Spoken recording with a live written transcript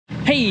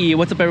Hey,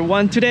 what's up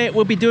everyone? Today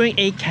we'll be doing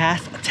a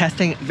cast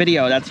testing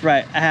video. That's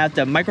right, I have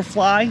the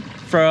microfly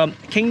from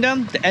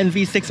Kingdom, the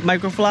MV6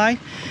 microfly,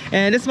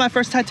 and this is my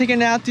first time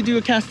taking it out to do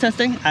a cast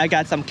testing. I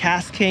got some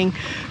KastKing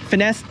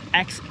Finesse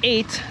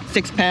X8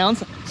 6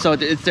 pounds, so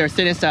it's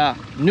their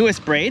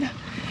newest braid.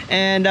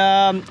 And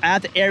I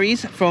have the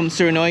Ares from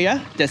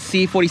Tsurinoya, the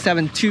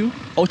C472UL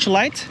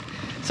ultralight.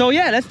 So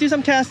yeah, let's do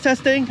some cast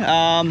testing.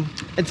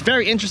 It's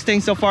very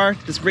interesting so far,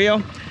 this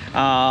reel.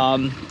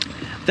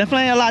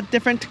 Definitely a lot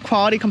different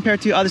quality compared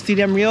to other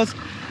CDM reels.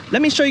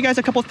 Let me show you guys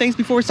a couple things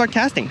before we start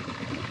casting.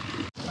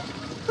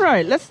 All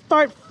right, let's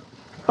start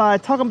by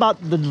talking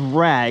about the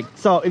drag.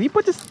 So if you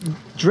put this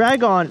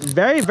drag on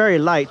very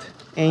light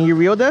and you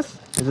reel this,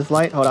 is this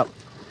light? Hold up.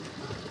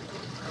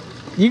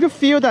 You can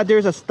feel that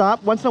there's a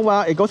stop. Once in a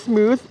while it goes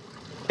smooth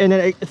and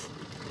then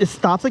it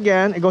stops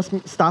again, it goes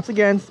stops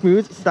again,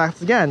 smooth,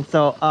 stops again.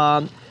 So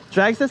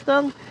drag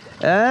system,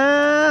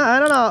 I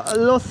don't know, a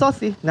little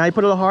sussy. Now you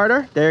put it a little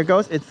harder, there it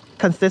goes, it's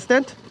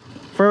consistent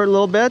for a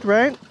little bit,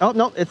 right? Oh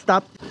no, it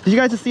stopped. Did you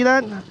guys just see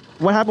that?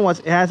 What happened was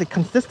it has it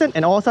consistent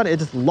and all of a sudden it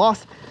just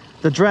lost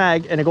the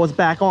drag and it goes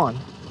back on.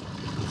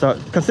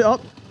 So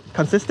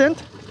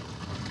consistent.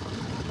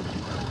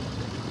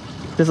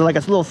 There's like a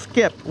little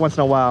skip once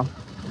in a while.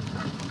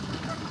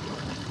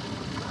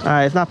 All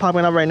right, it's not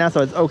popping up right now,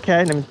 so it's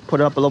okay. Let me put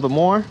it up a little bit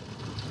more.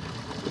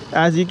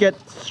 As you get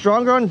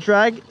stronger on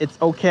drag,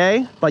 it's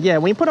okay. But yeah,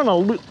 when you put it on a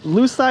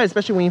loose side,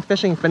 especially when you're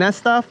fishing finesse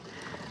stuff,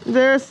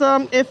 there's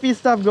some iffy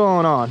stuff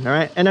going on, all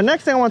right? And the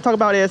next thing I want to talk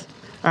about is,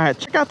 all right,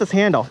 check out this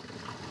handle.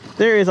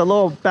 There is a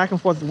little back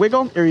and forth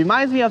wiggle. It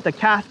reminds me of the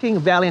KastKing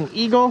Valiant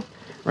Eagle,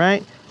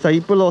 right? So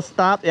you put a little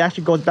stop, it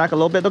actually goes back a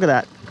little bit. Look at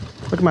that.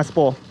 Look at my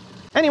spool.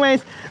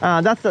 Anyways,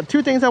 that's the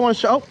two things I want to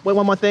show. Oh, wait,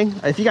 one more thing.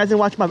 If you guys didn't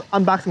watch my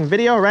unboxing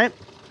video, right?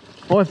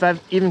 Or if I'm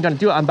even going to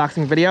do an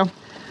unboxing video,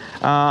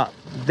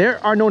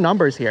 there are no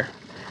numbers here.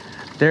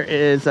 There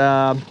is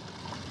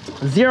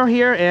 0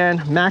 here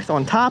and max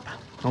on top,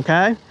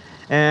 okay?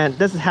 And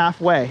this is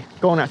halfway,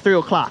 going at 3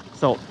 o'clock.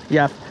 So you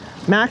have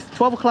max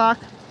 12 o'clock,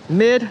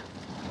 mid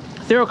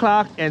 0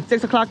 o'clock, and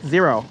 6 o'clock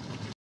 0.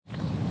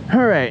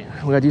 All right,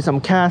 we're gonna do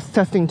some cast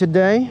testing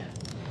today.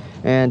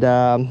 And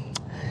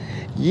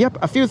yep,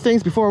 a few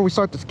things before we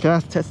start this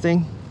cast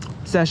testing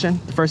session.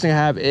 The first thing I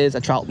have is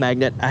a trout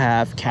magnet. I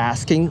have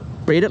KastKing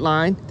braided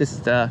line. This is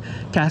the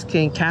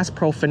KastKing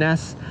KastPro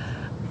Finesse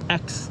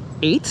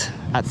X8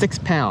 at 6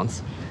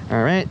 pounds.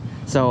 All right,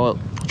 so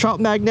trout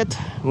magnet,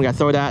 we gotta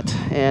throw that.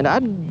 And I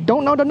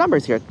don't know the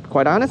numbers here,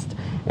 quite honest.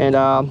 And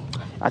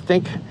I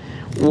think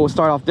we'll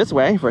start off this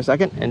way for a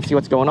second and see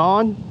what's going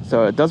on.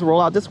 So it does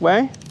roll out this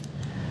way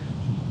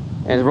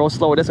and it rolls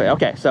slower this way.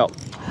 Okay, so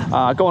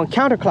going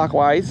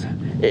counterclockwise,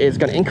 it is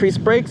gonna increase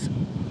brakes,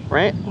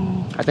 right?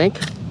 I think,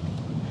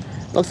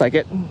 looks like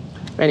it.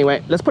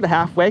 Anyway, let's put it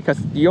halfway because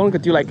you only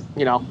could do like,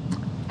 you know,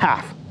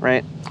 half,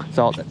 right?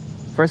 So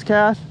first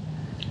cast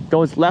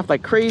goes left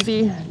like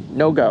crazy,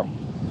 no go.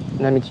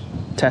 Let me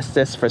test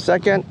this for a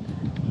second.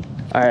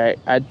 All right,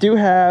 I do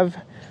have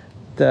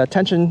the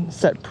tension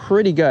set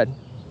pretty good.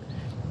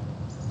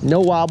 No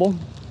wobble.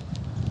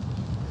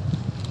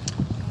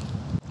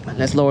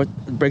 Let's lower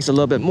the brakes a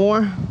little bit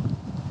more.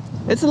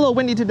 It's a little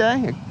windy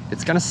today.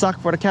 It's gonna suck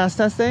for the cast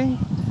testing.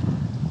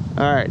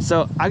 All right,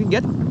 so I can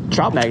get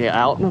trout magnet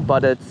out,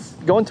 but it's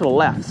going to the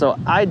left, so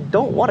I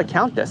don't want to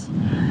count this.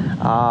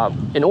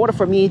 In order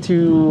for me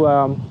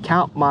to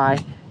count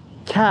my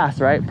cast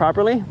right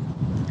properly,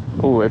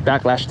 oh, it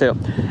backlashed too.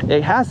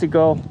 It has to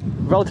go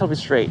relatively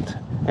straight,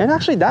 and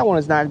actually that one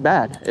is not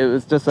bad. It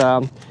was just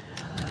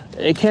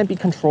it can't be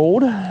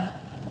controlled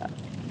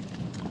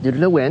due to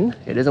the wind.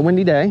 It is a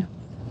windy day.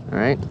 All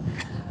right,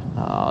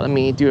 let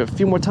me do it a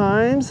few more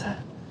times,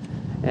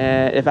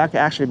 and if I can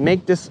actually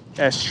make this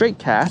a straight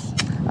cast,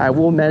 I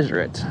will measure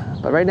it.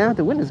 But right now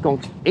the wind is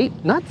going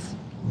 8 knots.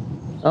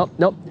 Oh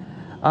nope,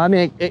 I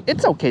mean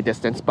it's okay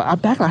distance, but I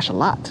backlash a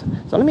lot.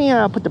 So let me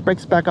put the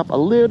brakes back up a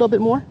little bit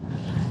more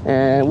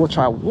and we'll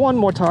try one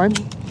more time.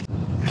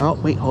 Oh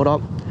wait, hold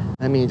up,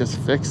 let me just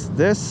fix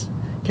this.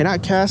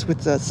 Cannot cast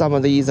with some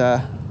of these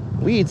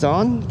weeds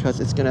on because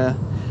it's gonna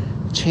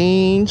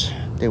change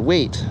the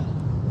weight.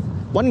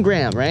 1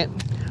 gram, right?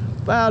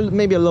 Well,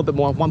 maybe a little bit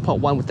more,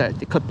 1.1 with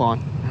the clip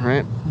on. All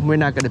right, we're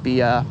not gonna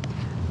be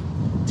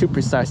too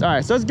precise. All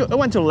right, so it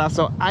went to the left,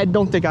 so I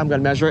don't think I'm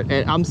gonna measure it,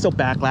 and I'm still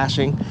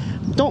backlashing.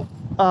 Don't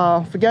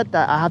forget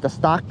that I have the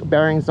stock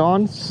bearings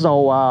on,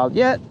 so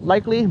yeah,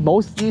 likely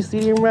most of these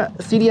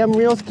CDM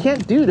reels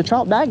can't do the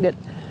trout magnet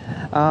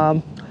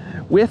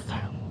with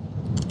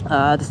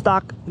the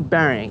stock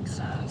bearings.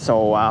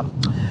 So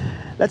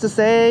let's just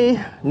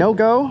say no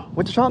go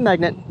with the trout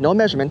magnet, no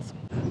measurements.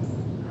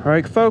 All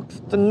right,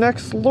 folks, the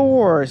next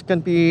lure is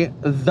gonna be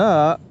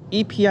the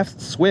EPF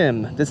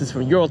Swim. This is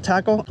from Ural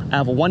Tackle. I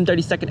have a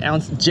 1/32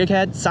 ounce jig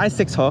head, size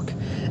 6 hook,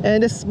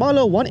 and this small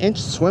little 1-inch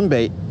swim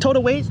bait.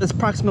 Total weight is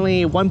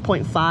approximately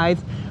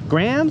 1.5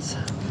 grams.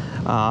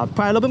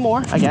 Probably a little bit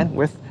more, again,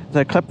 with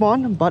the clip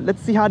on, but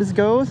let's see how this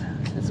goes.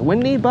 It's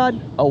windy, but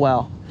oh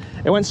well.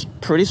 it went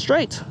pretty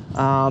straight.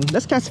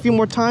 Let's cast a few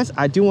more times.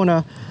 I do want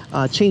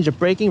to change the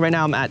braking. Right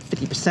now I'm at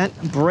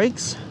 50%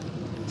 brakes.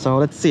 So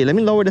let's see, let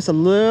me lower this a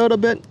little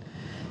bit.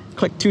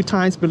 Click 2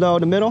 times below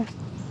the middle.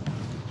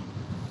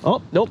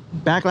 Oh, nope,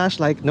 backlash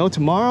like no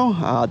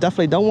tomorrow.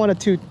 Definitely don't want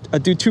to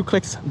do 2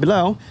 clicks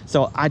below.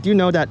 So I do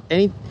know that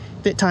any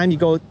time you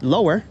go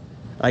lower,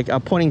 like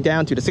pointing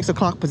down to the 6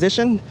 o'clock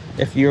position,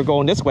 if you're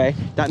going this way,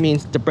 that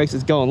means the brakes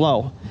is going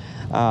low.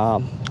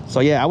 So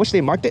yeah, I wish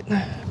they marked it,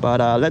 but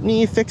let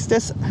me fix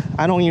this.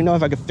 I don't even know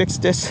if I could fix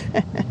this.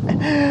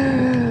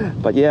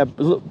 But yeah,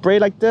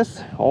 braid like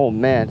this, oh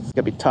man, it's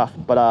gonna be tough.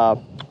 But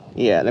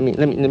yeah, let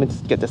me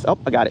just get this up.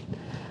 I got it.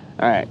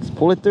 All right, let's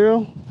pull it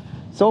through.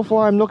 So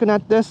far I'm looking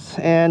at this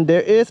and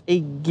there is a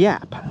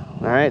gap.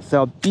 All right,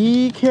 so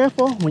be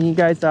careful when you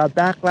guys are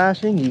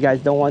backlashing. You guys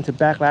don't want to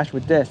backlash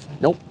with this.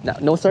 Nope,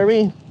 no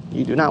siree,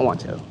 you do not want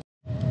to.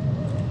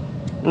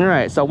 All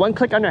right, so 1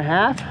 click under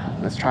half.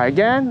 Let's try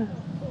again.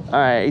 All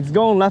right, it's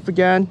going left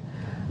again.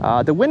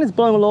 The wind is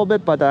blowing a little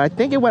bit, but I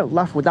think it went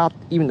left without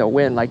even the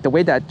wind, like the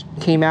way that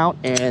came out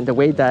and the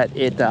way that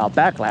it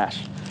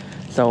backlashed.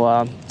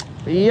 So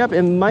yep,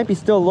 it might be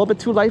still a little bit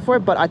too light for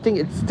it, but I think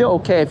it's still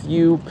okay if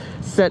you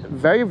set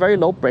very, very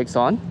low brakes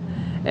on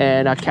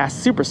and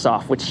cast super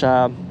soft, which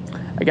I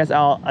guess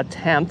I'll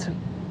attempt.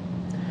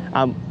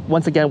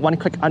 Once again, 1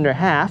 click under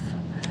half,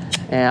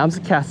 and I'm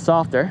just cast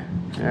softer.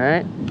 All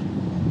right,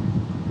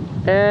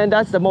 and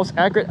that's the most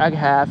accurate I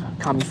have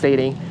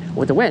compensating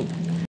with the wind.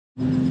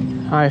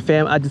 All right,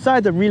 fam, I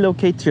decided to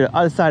relocate to the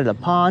other side of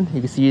the pond. You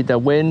can see the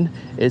wind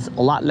is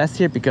a lot less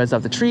here because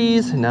of the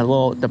trees and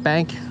the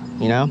bank,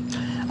 you know.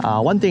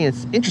 One thing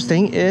that's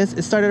interesting is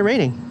it started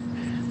raining.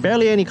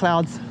 Barely any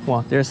clouds.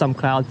 Well, there's some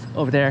clouds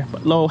over there,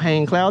 but low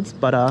hanging clouds.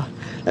 But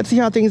let's see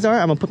how things are.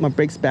 I'm gonna put my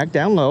brakes back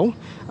down low.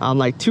 I'm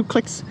like 2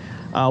 clicks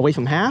away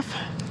from half.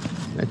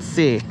 Let's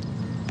see.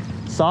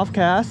 Soft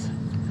cast.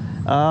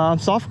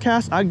 Soft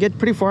cast, I get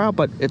pretty far out,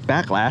 but it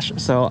backlash.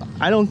 So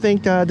I don't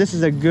think this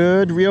is a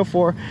good reel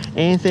for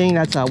anything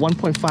that's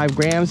 1.5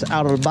 grams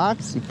out of the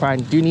box. You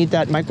probably do need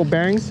that micro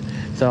bearings.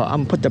 So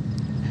I'm gonna put the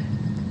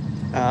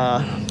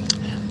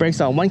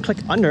brakes on 1 click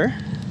under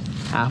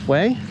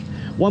halfway.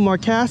 1 more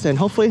cast and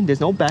hopefully there's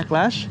no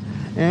backlash.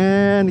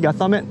 And you got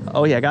thumb it.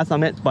 Oh yeah, I got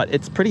thumb it, but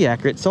it's pretty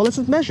accurate. So let's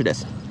just measure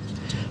this.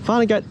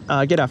 Finally get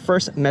our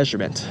first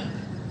measurement.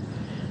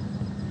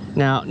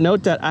 Now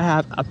note that I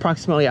have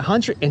approximately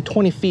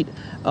 120 feet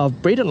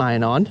of braided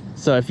line on.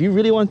 So if you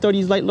really want to throw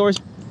these light lures,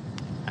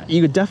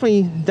 you could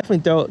definitely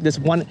throw this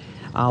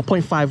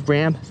 1.5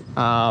 gram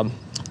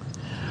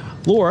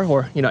lure,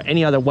 or you know,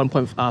 any other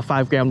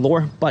 1.5 gram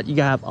lure, but you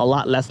gotta have a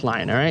lot less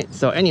line. All right,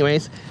 so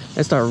anyways,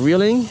 let's start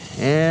reeling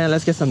and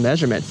let's get some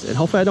measurements, and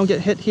hopefully I don't get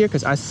hit here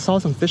because I saw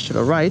some fish to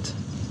the right.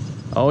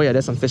 Oh yeah,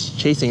 there's some fish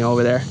chasing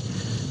over there.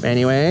 But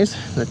anyways,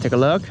 let's take a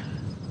look.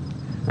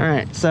 All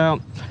right, so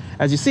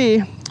as you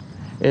see,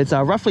 it's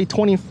roughly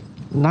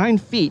 29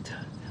 feet,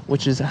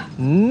 which is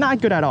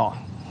not good at all.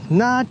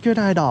 Not good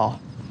at all.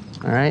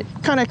 All right,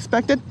 kind of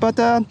expected, but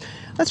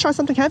let's try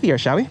something heavier,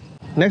 shall we?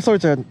 Next lure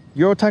is a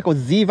Eurotackle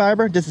Z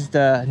Viber. This is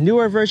the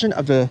newer version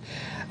of the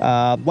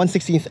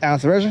 1/16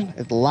 ounce version.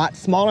 It's a lot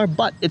smaller,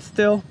 but it's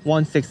still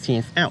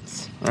 1/16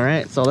 ounce. All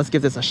right, so let's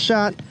give this a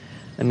shot.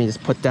 Let me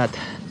just put that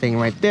thing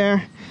right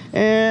there.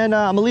 And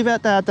I'm gonna leave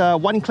it at that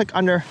 1 click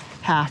under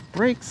half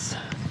brakes.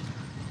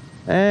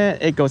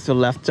 And it goes to the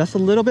left just a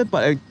little bit,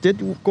 but it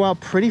did go out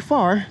pretty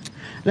far.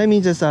 Let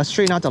me just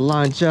straighten out the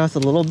line just a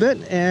little bit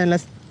and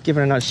let's give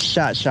it another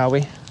shot, shall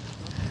we?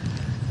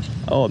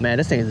 Oh man,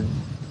 this thing is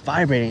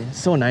vibrating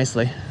so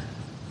nicely.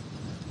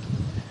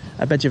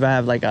 I bet you if I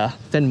have like a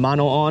thin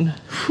mono on,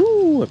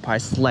 whew, it'd probably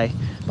slay.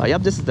 But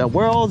yep, this is the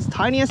world's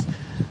tiniest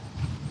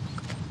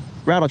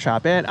rattle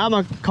trap, and I'm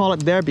gonna call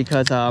it there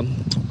because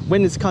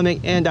wind is coming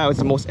and that was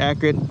the most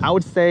accurate. I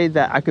would say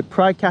that I could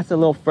probably cast it a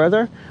little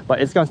further, but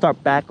it's gonna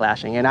start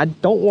backlashing, and I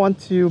don't want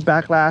to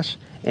backlash,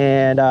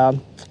 and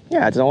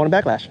yeah, I just don't want to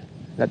backlash.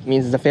 That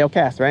means it's a failed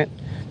cast, right?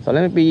 So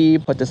let me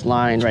put this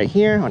line right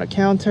here on a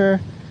counter.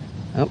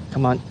 Oh,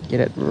 come on, get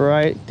it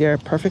right there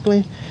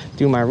perfectly.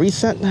 Do my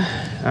reset.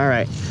 All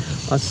right,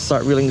 let's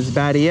start reeling this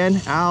baddie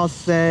in. I'll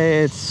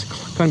say it's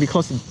gonna be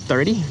close to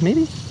 30,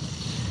 maybe.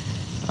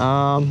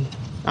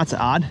 That's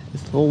odd.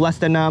 It's a little less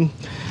than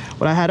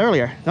what I had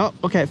earlier. Oh,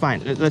 okay,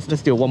 fine. Let's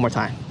do it one more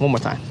time. One more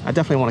time. I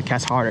definitely want to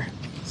cast harder.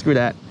 Screw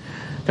that,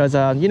 because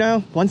you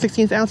know,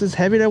 1/16 ounce is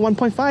heavier than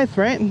 1.5,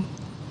 right?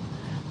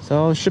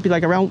 So it should be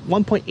like around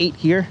 1.8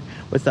 here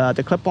with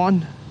the clip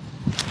on.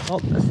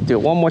 Oh, let's do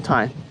it one more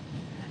time.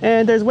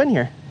 And there's wind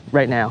here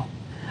right now.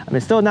 I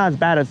mean, still not as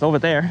bad as over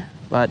there,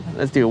 but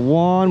let's do it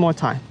one more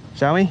time,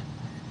 shall we?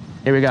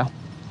 Here we go. All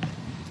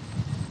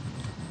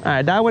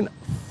right, that went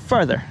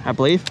further, I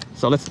believe.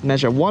 So let's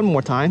measure one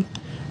more time.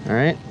 All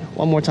right,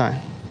 one more time.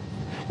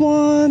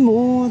 One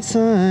more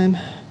time.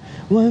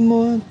 One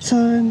more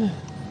time.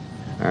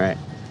 All right,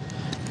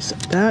 set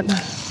that.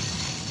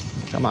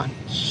 Come on,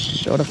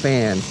 show the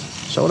fans.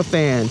 Show the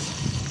fans.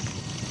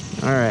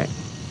 All right.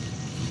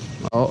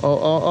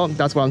 Oh,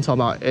 that's what I'm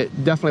talking about.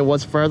 It definitely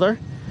was further.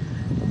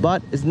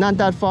 but it's not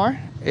that far.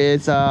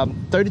 It's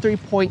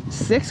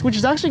 33.6, which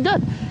is actually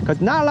good because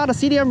not a lot of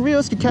CDM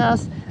reels can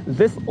cast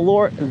this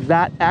lure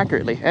that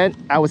accurately, and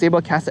I was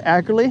able to cast it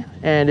accurately.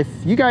 And if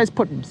you guys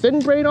put thin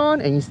braid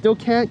on and you still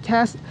can't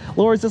cast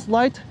lures this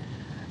light,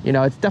 you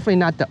know, it's definitely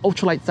not the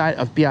ultralight side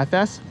of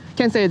BFS.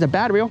 Can't say it's a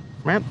bad reel,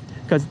 right?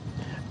 Because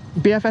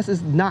BFS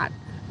is not,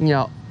 you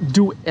know,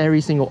 do every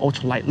single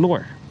ultralight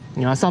lure.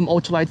 You know, some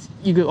ultralights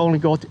you could only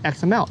go to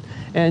X amount,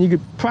 and you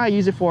could probably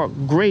use it for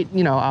great,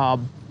 you know,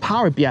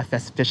 power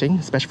BFS fishing,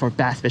 especially for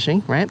bass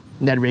fishing, right?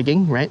 Net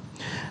rigging, right?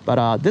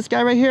 But this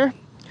guy right here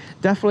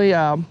definitely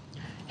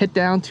hit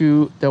down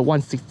to the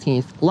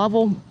 1/16th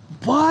level,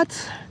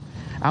 but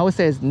I would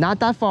say it's not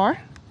that far,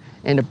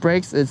 and the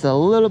brakes is a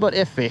little bit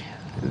iffy,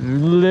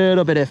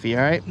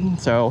 all right?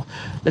 So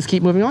let's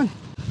keep moving on.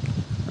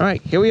 All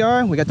right, here we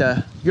are. We got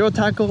the Euro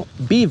Tackle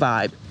B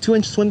Vibe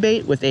 2-inch swim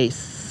bait with a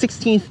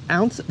 16th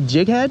ounce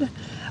jig head.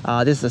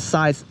 This is a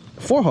size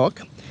 4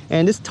 hook.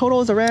 And this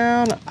total is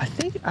around, I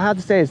think I have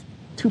to say it's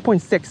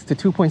 2.6 to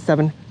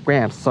 2.7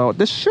 grams. So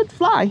this should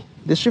fly.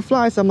 This should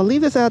fly. So I'm gonna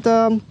leave this at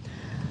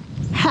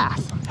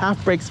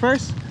half brakes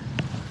first.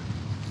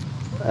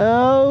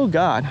 Oh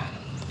God.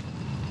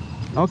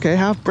 Okay,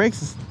 half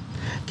brakes is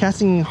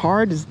casting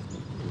hard is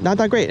not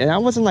that great. And I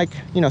wasn't like,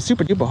 you know,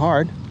 super duper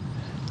hard.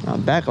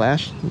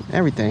 Backlash,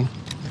 everything.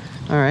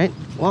 All right,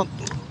 well,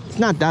 it's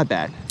not that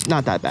bad.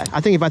 Not that bad.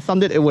 I think if I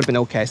thumbed it, it would have been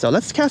okay. So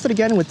let's cast it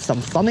again with some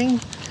thumbing.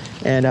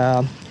 And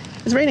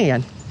it's raining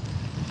again.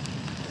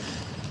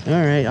 All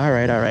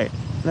right.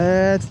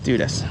 Let's do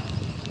this.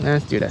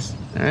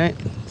 All right.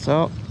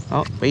 So,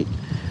 oh, wait.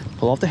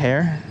 Pull off the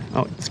hair.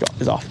 Oh, let's go.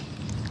 It's off.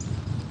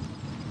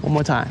 One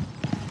more time.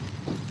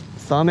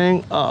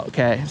 Thumbing. Oh,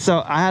 okay.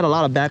 So I had a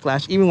lot of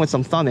backlash, even with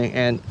some thumbing,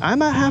 and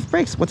I'm at half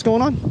brakes. What's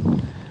going on?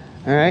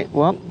 All right.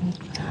 Well,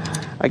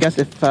 I guess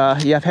if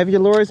you have heavier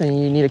lures and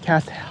you need to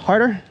cast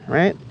harder,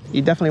 right?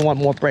 You definitely want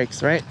more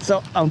brakes, right?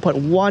 So I'm gonna put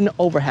 1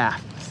 over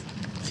half.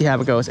 See how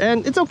it goes,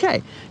 and it's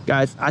okay,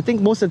 guys. I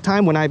think most of the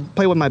time when I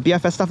play with my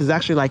BFS stuff is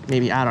actually like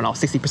maybe, I don't know,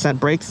 60%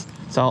 brakes.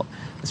 So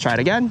let's try it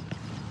again.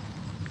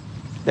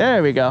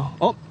 There we go.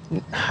 Oh,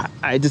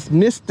 I just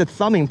missed the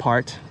thumbing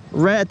part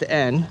right at the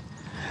end,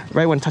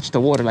 right when it touched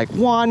the water, like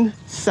 1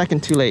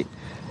 second too late.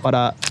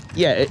 But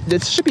yeah,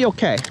 it should be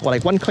okay. Well,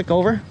 like 1 click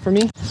over for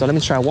me. So let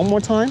me try one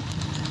more time,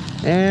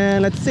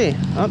 and let's see.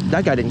 Oh,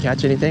 that guy didn't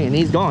catch anything, and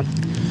he's gone.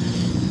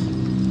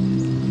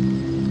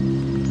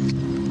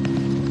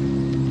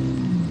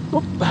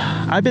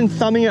 I've been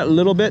thumbing it a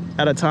little bit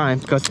at a time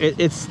because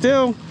it's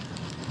still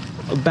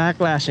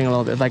backlashing a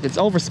little bit, like it's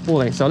over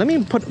spooling. So let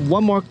me put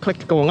 1 more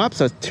click going up,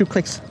 so it's 2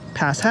 clicks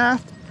past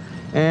half,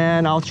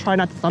 and I'll try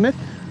not to thumb it.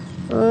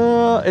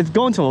 It's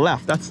going to the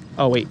left. That's,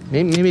 oh wait,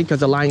 maybe because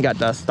the line got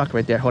stuck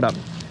right there. Hold up.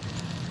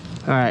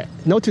 All right,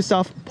 note to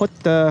self, put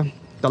the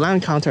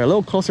line counter a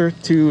little closer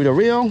to the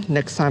reel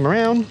next time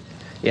around.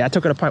 Yeah, I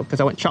took it apart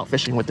because I went trout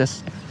fishing with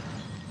this.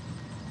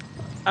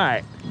 All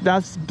right,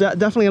 that's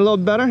definitely a little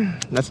better.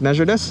 Let's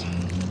measure this.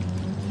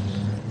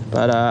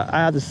 But I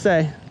have to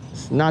say,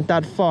 it's not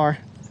that far.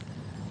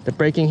 The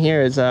braking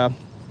here is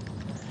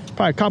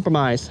probably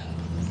compromised.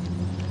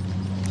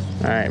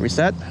 All right,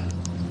 reset.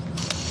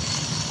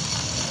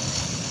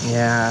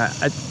 Yeah,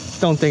 I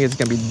don't think it's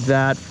gonna be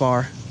that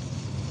far.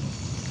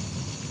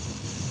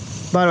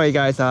 By the way,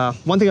 guys,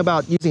 one thing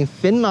about using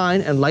thin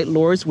line and light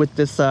lures with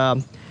this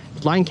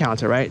line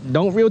counter, right?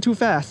 Don't reel too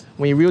fast.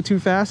 When you reel too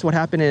fast, what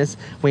happens is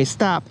when you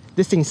stop,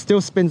 this thing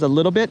still spins a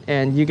little bit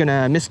and you're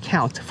gonna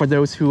miscount. For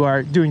those who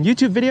are doing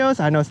YouTube videos,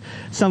 I know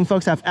some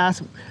folks have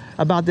asked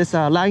about this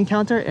line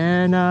counter,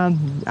 and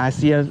I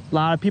see a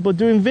lot of people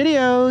doing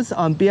videos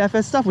on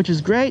BFS stuff, which is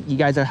great. You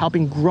guys are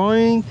helping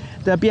growing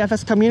the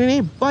BFS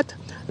community, but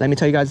let me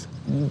tell you guys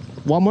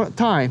one more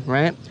time,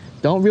 right?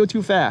 Don't reel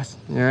too fast,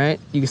 all right?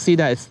 You can see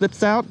that it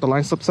slips out, the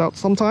line slips out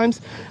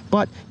sometimes,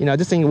 but you know,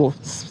 this thing will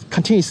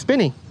continue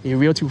spinning if you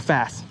reel too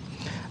fast.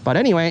 But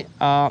anyway,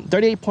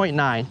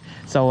 38.9,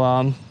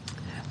 so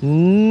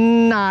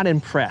not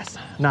impressed.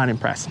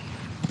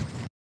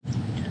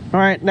 All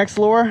right, next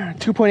lure,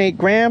 2.8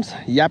 grams,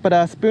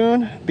 Yapida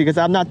spoon, because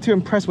I'm not too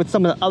impressed with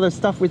some of the other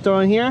stuff we throw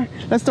in here.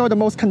 Let's throw the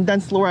most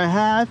condensed lure I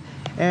have,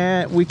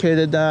 and we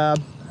could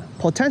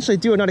potentially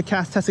do another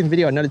cast testing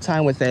video another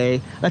time with a,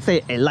 let's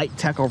say, a light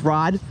tackle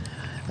rod,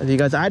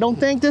 because I don't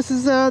think this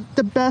is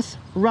the best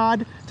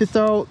rod to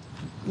throw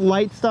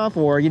light stuff,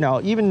 or you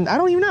know, even I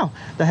don't even know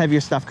the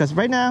heavier stuff, because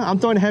right now I'm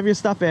throwing heavier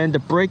stuff and the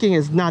braking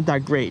is not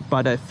that great.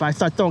 But if I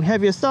start throwing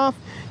heavier stuff,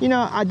 you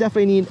know, I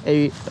definitely need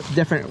a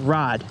different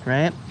rod,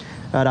 right?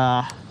 But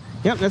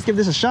yep, let's give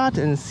this a shot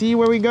and see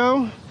where we go.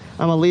 I'm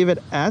gonna leave it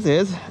as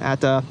is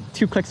at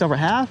 2 clicks over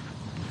half.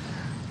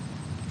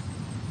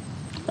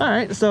 All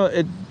right, so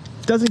it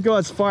doesn't go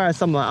as far as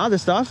some of the other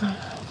stuff,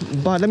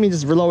 but let me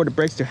just lower the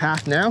brakes to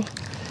half now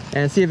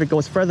and see if it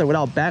goes further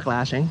without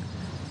backlashing.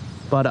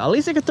 But at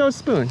least you can throw a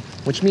spoon,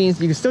 which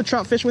means you can still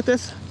trout fish with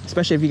this,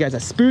 especially if you guys are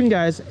spoon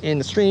guys in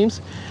the streams.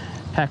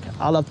 Heck,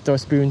 I love to throw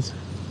spoons.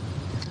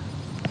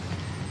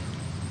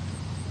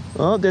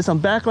 Oh, there's some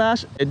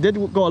backlash. It did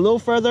go a little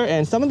further,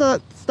 and some of the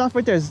stuff stuff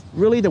right there is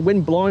really the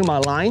wind blowing my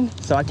line,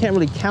 so I can't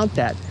really count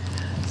that.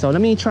 So let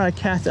me try to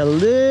cast a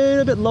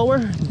little bit lower.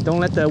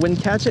 Don't let the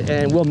wind catch it,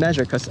 and we'll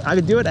measure, because I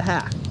could do it at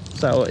half.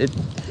 So it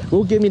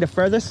will give me the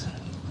furthest.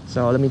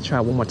 So let me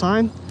try one more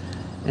time,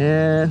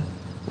 and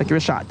let's give it a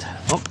shot.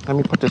 Oh, let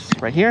me put this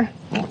right here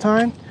one more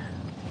time.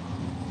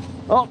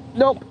 Oh,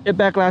 nope, it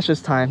backlashed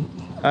this time.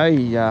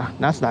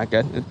 That's not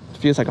good. It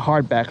feels like a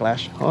hard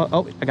backlash.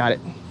 Oh, I got it.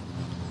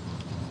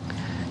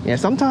 Yeah,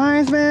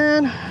 sometimes,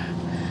 man,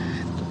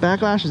 the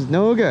backlash is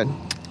no good.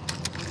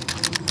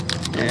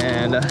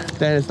 And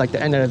then it's like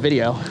the end of the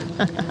video.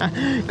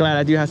 Glad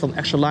I do have some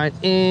extra line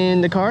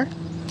in the car.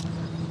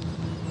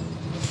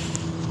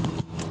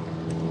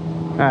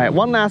 All right,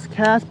 one last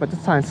cast, but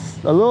this time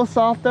it's a little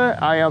softer.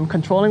 I am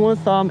controlling with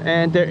thumb,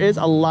 and there is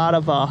a lot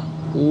of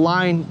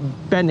line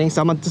bending,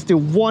 so I'm gonna just do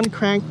one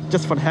crank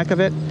just for the heck of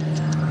it,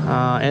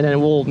 and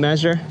then we'll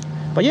measure.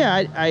 But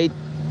yeah, I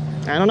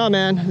don't know,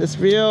 man. This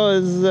reel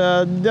is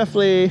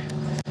definitely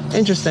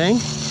interesting.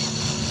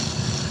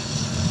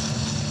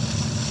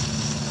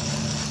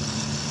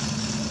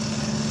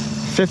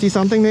 50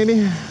 something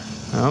maybe.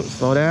 Oh,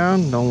 slow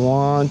down. Don't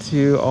want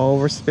to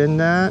overspin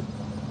that.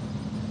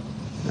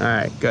 All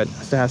right, good.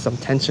 Still have some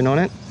tension on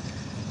it.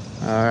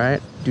 All right,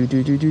 do.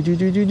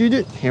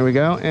 Here we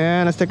go,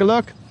 and let's take a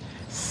look.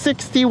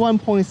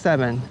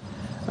 61.7.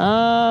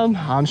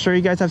 I'm sure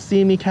you guys have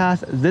seen me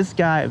cast this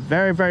guy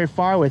very, very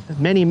far with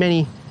many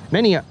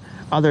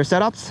other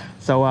setups.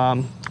 So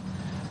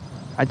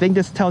I think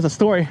this tells a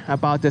story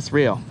about this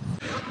reel.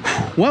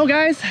 Well,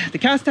 guys, the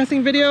cast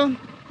testing video.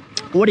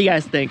 What do you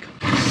guys think?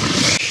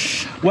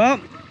 Well,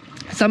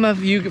 some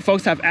of you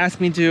folks have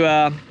asked me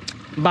to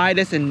buy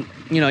this and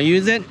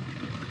use it,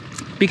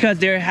 because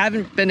there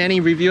haven't been any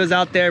reviews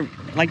out there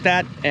like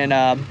that, and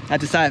I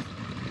decided,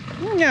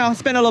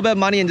 spend a little bit of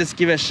money and just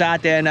give it a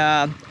shot. And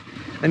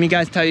let me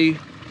guys tell you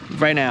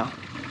right now,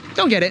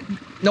 don't get it.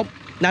 Nope,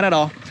 not at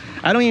all.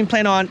 I don't even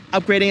plan on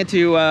upgrading it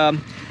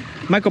to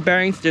micro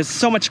bearings. There's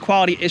so much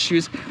quality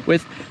issues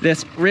with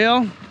this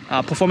reel,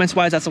 performance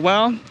wise as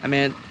well. I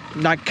mean,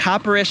 that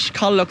copperish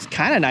color looks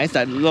kind of nice,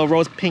 that little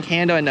rose pink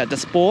handle and the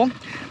spool.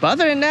 But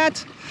other than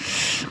that,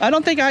 I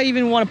don't think I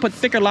even want to put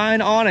thicker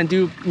line on and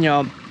do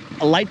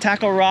a light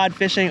tackle rod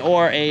fishing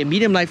or a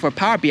medium light for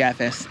power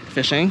BFS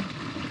fishing,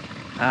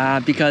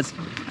 because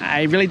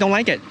I really don't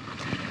like it.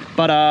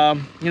 But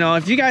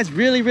if you guys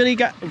really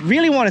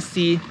want to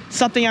see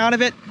something out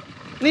of it,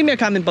 leave me a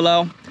comment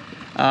below.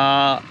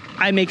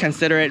 I may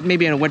consider it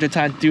maybe in the winter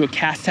time, do a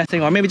cast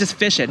testing, or maybe just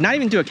fish it. Not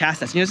even do a cast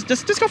test,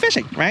 just go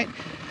fishing, right?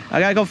 I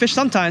gotta go fish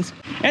sometimes.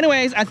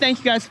 Anyways, I thank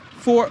you guys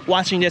for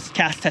watching this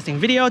cast testing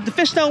video. The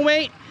fish don't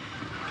wait.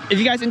 If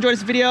you guys enjoyed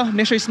this video,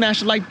 make sure you smash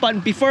the like button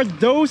before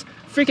those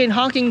freaking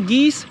honking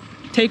geese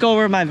take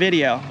over my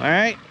video. All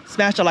right,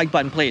 smash the like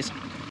button, please.